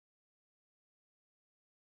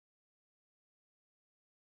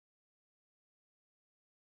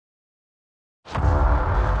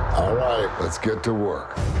right, let's get to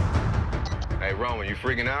work. Hey, Roman, you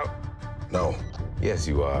freaking out? No. Yes,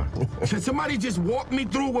 you are. Can somebody just walk me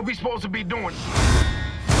through what we're supposed to be doing?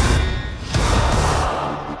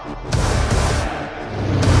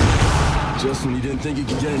 Justin, you didn't think it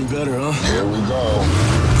could get any better, huh? Here we go.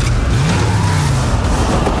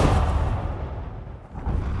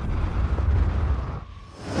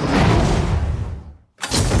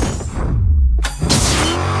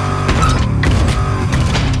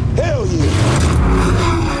 Hell yeah!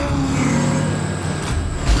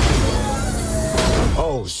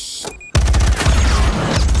 Oh,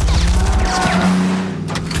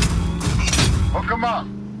 Hook 'em up.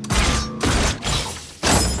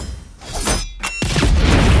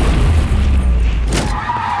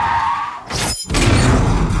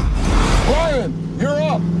 Brian, you're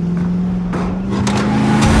up!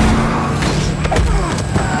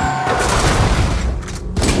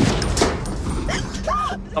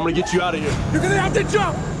 I'm gonna get you out of here. You're gonna have to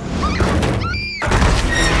jump!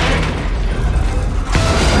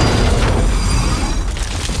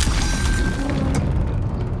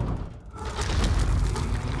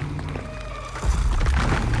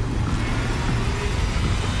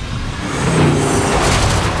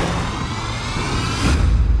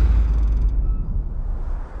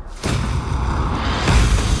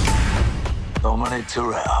 Dominic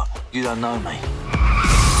Toretto, you don't know me.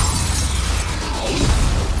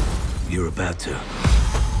 You're about to.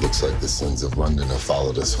 Looks like the sins of London have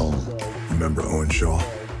followed us home. Remember Owen Shaw?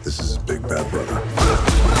 This is his big bad brother.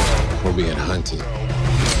 We're being hunted.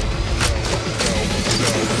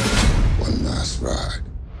 One last ride.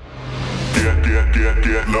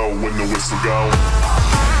 Get low when the whistle go.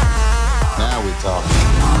 Now we talk.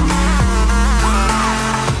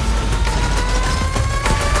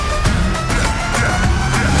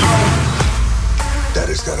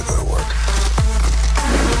 Daddy's gotta go to work.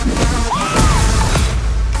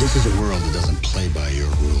 This is a world that doesn't play by your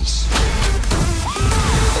rules.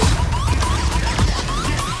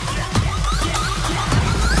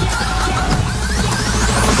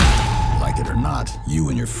 Like it or not, you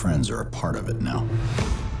and your friends are a part of it now.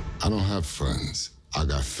 I don't have friends. I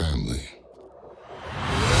got family.